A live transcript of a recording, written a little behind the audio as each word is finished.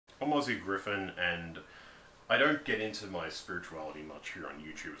I'm Ozzy Griffin, and I don't get into my spirituality much here on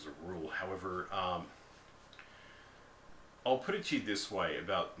YouTube as a rule. However, I'll put it to you this way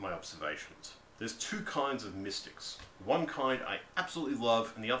about my observations. There's two kinds of mystics. One kind I absolutely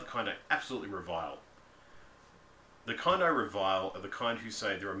love, and the other kind I absolutely revile. The kind I revile are the kind who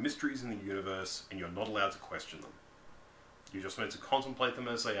say there are mysteries in the universe and you're not allowed to question them. You're just meant to contemplate them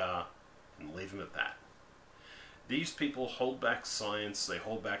as they are and leave them at that. These people hold back science, they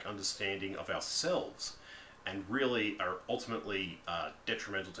hold back understanding of ourselves, and really are ultimately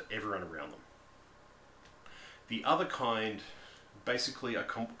detrimental to everyone around them. The other kind basically are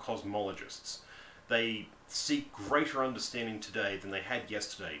cosmologists. They seek greater understanding today than they had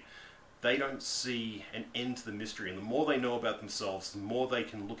yesterday. They don't see an end to the mystery, and the more they know about themselves, the more they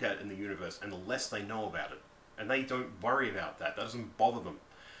can look at in the universe, and the less they know about it. And they don't worry about that. That doesn't bother them.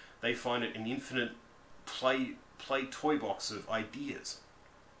 They find it an infinite play toy box of ideas.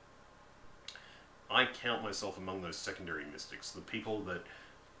 I count myself among those secondary mystics, the people that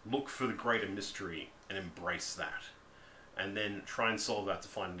look for the greater mystery and embrace that, and then try and solve that to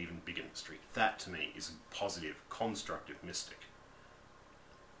find an even bigger mystery. That, to me, is a positive, constructive mystic.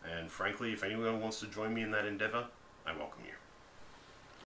 And frankly, if anyone wants to join me in that endeavour, I welcome you.